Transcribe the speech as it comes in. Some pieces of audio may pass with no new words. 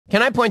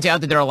Can I point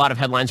out that there are a lot of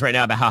headlines right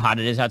now about how hot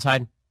it is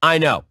outside? I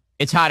know.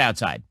 It's hot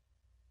outside.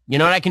 You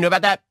know what I can do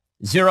about that?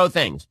 Zero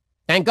things.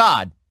 Thank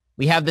God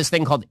we have this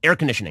thing called air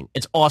conditioning.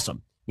 It's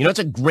awesome. You know it's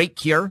a great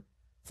cure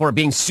for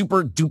being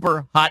super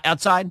duper hot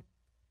outside?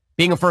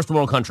 Being a first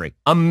world country.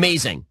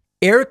 Amazing.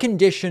 Air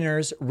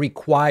conditioners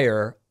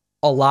require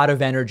a lot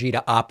of energy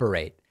to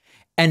operate.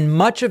 And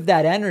much of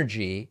that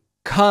energy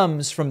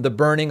comes from the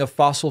burning of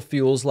fossil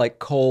fuels like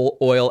coal,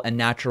 oil, and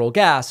natural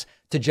gas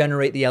to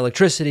generate the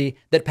electricity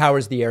that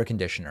powers the air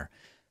conditioner.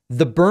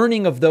 The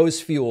burning of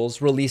those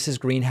fuels releases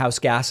greenhouse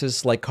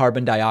gases like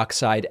carbon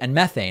dioxide and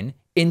methane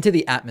into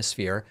the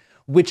atmosphere,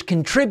 which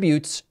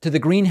contributes to the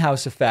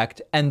greenhouse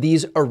effect and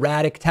these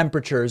erratic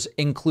temperatures,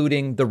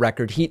 including the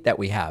record heat that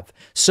we have.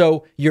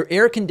 So your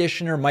air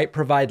conditioner might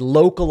provide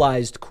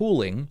localized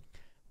cooling,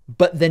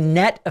 but the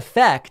net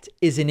effect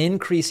is an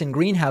increase in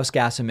greenhouse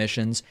gas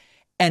emissions,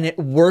 and it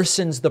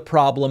worsens the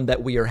problem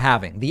that we are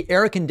having. The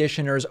air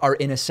conditioners are,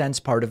 in a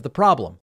sense, part of the problem.